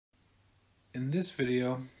In this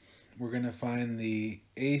video, we're going to find the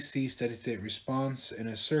AC steady-state response in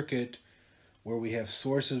a circuit where we have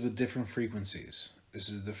sources with different frequencies. This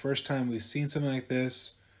is the first time we've seen something like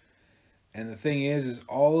this, and the thing is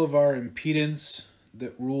all of our impedance,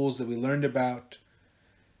 the rules that we learned about,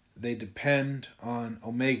 they depend on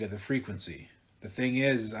omega, the frequency. The thing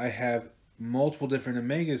is I have multiple different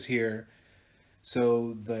omegas here,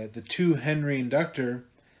 so the 2 Henry inductor,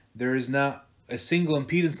 there is not a single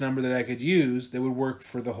impedance number that I could use that would work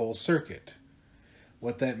for the whole circuit.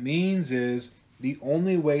 What that means is the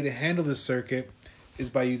only way to handle this circuit is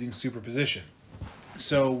by using superposition.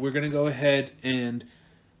 So we're going to go ahead and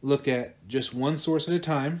look at just one source at a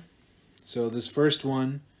time. So this first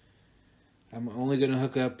one, I'm only going to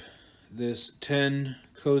hook up this 10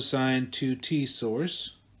 cosine 2t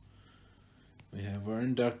source. We have our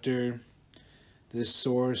inductor. This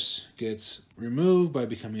source gets removed by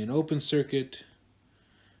becoming an open circuit.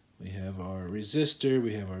 We have our resistor,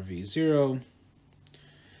 we have our V0,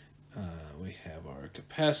 we have our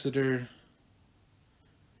capacitor,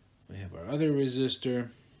 we have our other resistor,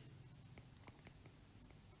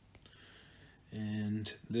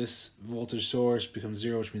 and this voltage source becomes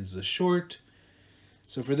 0, which means it's a short.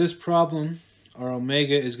 So for this problem, our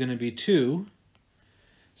omega is going to be 2.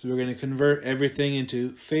 So we're going to convert everything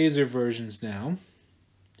into phasor versions now.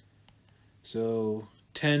 So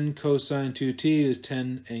 10 cosine 2t is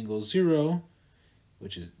 10 angle 0,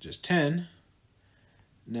 which is just 10.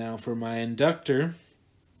 Now for my inductor,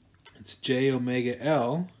 it's j omega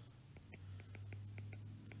L.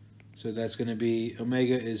 So that's going to be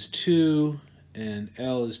omega is 2 and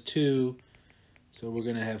L is 2. So we're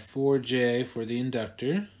going to have 4j for the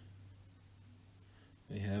inductor.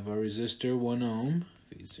 We have our resistor 1 ohm,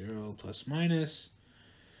 V0 plus minus.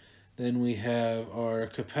 Then we have our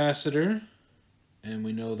capacitor, and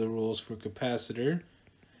we know the rules for capacitor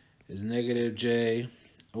is negative j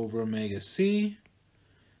over omega c.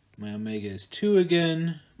 My omega is 2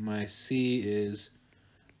 again. My c is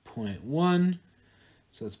 0.1.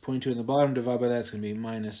 So it's 0.2 in the bottom. Divided by that, it's going to be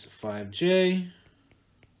minus 5j.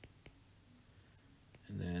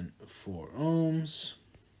 And then 4 ohms.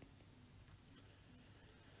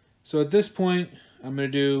 So at this point, I'm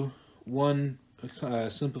going to do one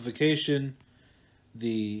simplification.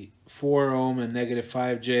 The 4 ohm and negative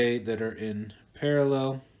 5j that are in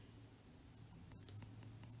parallel.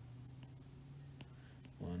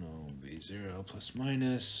 1 ohm V0 plus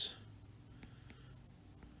minus.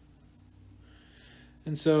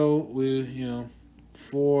 And so we,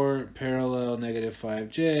 4 parallel negative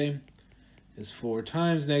 5j is 4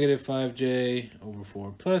 times negative 5j over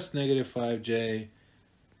 4 plus negative 5j.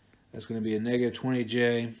 That's going to be a negative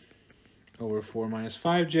 20j over 4 minus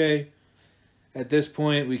 5j. At this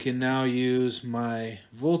point, we can now use my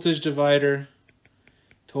voltage divider,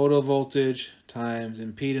 total voltage times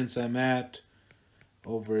impedance I'm at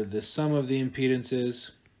over the sum of the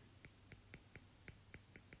impedances.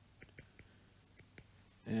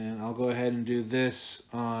 And I'll go ahead and do this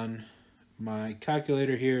on my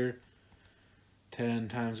calculator here. 10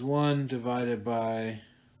 times 1 divided by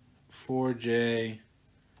 4j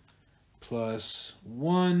plus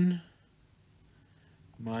 1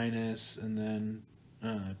 minus, and then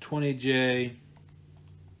 20j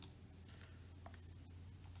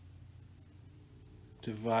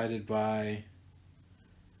divided by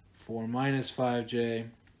 4 minus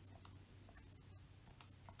 5j.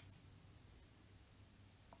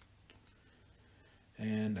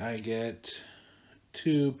 And I get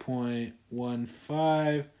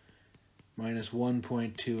 2.15 minus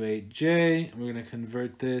 1.28j. We're going to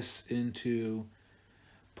convert this into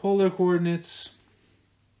polar coordinates.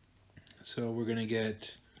 So we're going to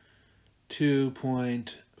get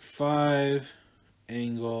 2.5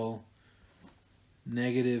 angle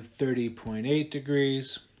negative 30.8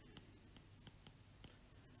 degrees.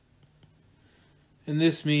 And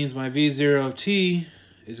this means my V0 of t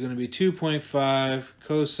is going to be 2.5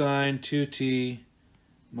 cosine 2t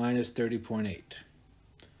minus 30.8.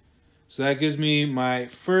 So that gives me my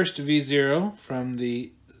first V0 from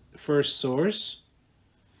the first source.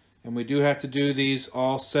 And we do have to do these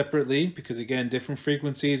all separately because, again, different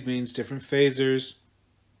frequencies means different phasors,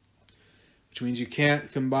 which means you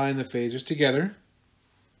can't combine the phasors together.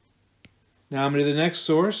 Now I'm going to do the next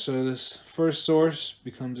source. So this first source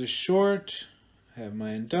becomes a short. I have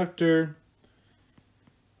my inductor.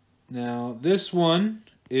 Now this one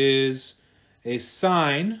is a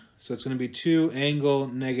sine, so it's going to be 2 angle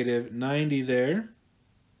negative 90 there.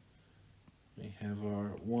 We have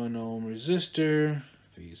our 1 ohm resistor,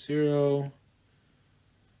 V0.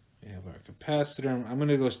 We have our capacitor. I'm going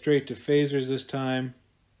to go straight to phasors this time.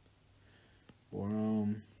 4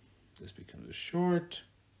 ohm This becomes a short.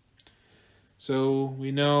 So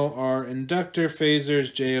we know our inductor phasor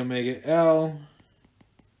is j omega L.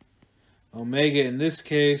 Omega in this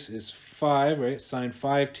case is 5, right? Sine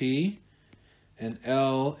 5t. And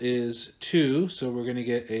L is 2, so we're going to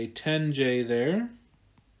get a 10j there.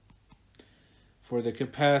 For the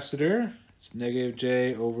capacitor, it's negative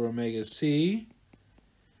j over omega c.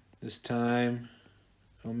 This time,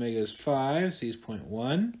 omega is 5, c is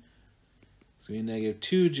 0.1. So we have negative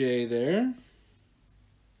 2j there.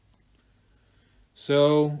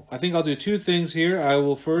 So I think I'll do two things here. I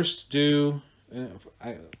will first do,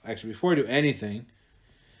 actually before I do anything,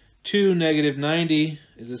 2 negative 90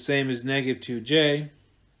 is the same as negative 2j.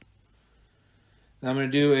 Now I'm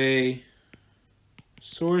going to do a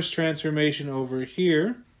source transformation over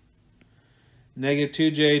here.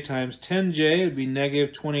 Negative 2j times 10j would be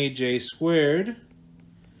negative 20j squared,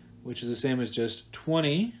 which is the same as just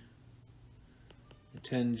 20.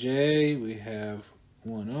 10j, we have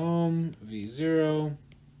 1 ohm, V0.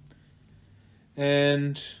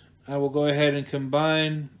 And I will go ahead and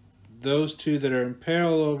combine those two that are in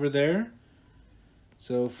parallel over there.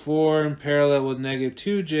 So 4 in parallel with negative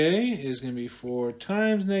 2j is going to be 4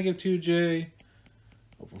 times negative 2j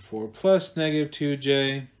over 4 plus negative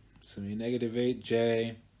 2j. So we negative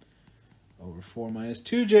 8j over 4 minus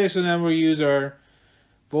 2j. So now we'll use our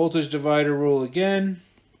voltage divider rule again.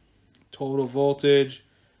 Total voltage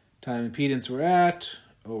time impedance we're at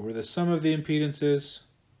over the sum of the impedances.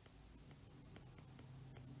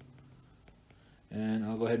 And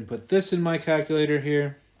I'll go ahead and put this in my calculator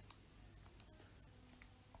here.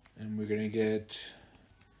 And we're going to get,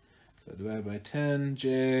 so divided by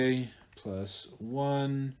 10j plus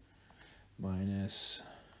 1 minus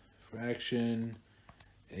fraction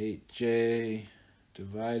 8j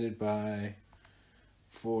divided by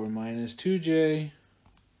 4 minus 2j.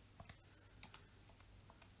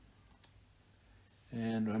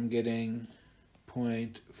 And I'm getting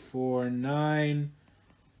 0.49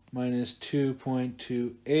 minus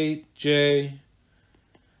 2.28j.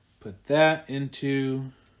 Put that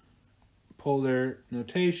into polar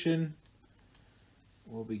notation.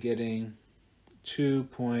 We'll be getting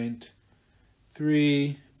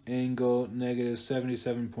 2.3 angle negative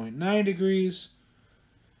 77.9 degrees.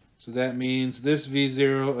 So that means this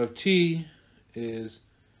V0 of t is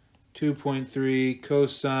 2.3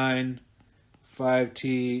 cosine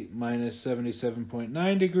 5t minus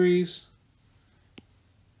 77.9 degrees.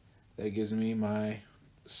 That gives me my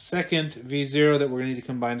second V0 that we're going to need to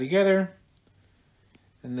combine together.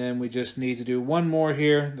 And then we just need to do one more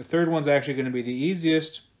here. The third one's actually going to be the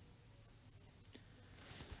easiest,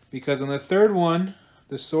 because on the third one,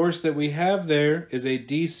 the source that we have there is a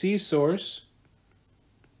DC source,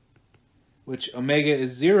 which omega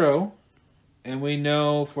is 0. And we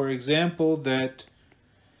know, for example, that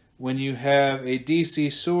when you have a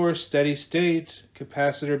DC source, steady state,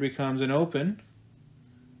 capacitor becomes an open.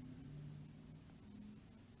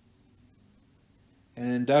 And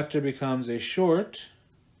an inductor becomes a short.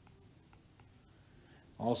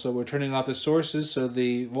 Also, we're turning off the sources, so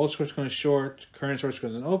the voltage source becomes short, current source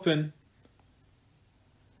becomes an open.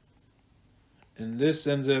 And this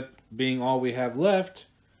ends up being all we have left.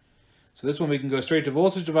 So this one we can go straight to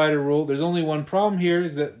voltage divider rule. There's only one problem here,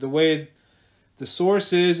 is that the way the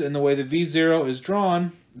source is and the way the V0 is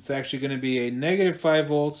drawn, it's actually going to be a negative 5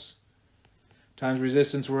 volts times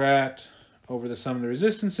resistance we're at over the sum of the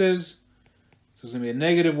resistances. So it's going to be a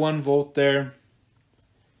negative 1 volt there.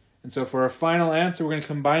 And so for our final answer, we're going to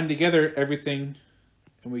combine together everything,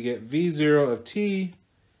 and we get V0 of t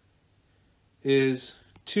is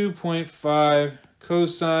 2.5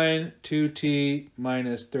 cosine 2t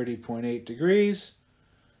minus 30.8 degrees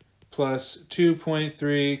plus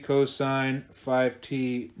 2.3 cosine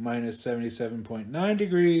 5t minus 77.9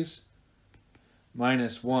 degrees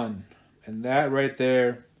minus 1. And that right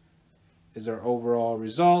there is our overall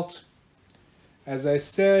result. As I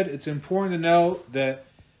said, it's important to note that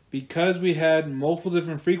because we had multiple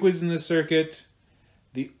different frequencies in this circuit,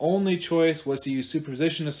 the only choice was to use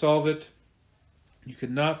superposition to solve it. You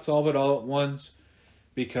could not solve it all at once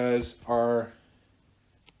because our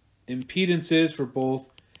impedances for both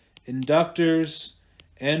inductors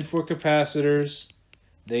and for capacitors,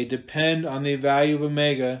 they depend on the value of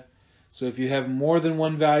omega. So if you have more than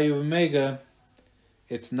one value of omega,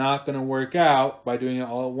 it's not going to work out by doing it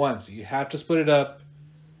all at once. You have to split it up.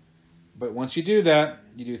 But once you do that,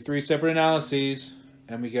 you do 3 separate analyses,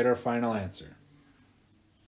 and we get our final answer.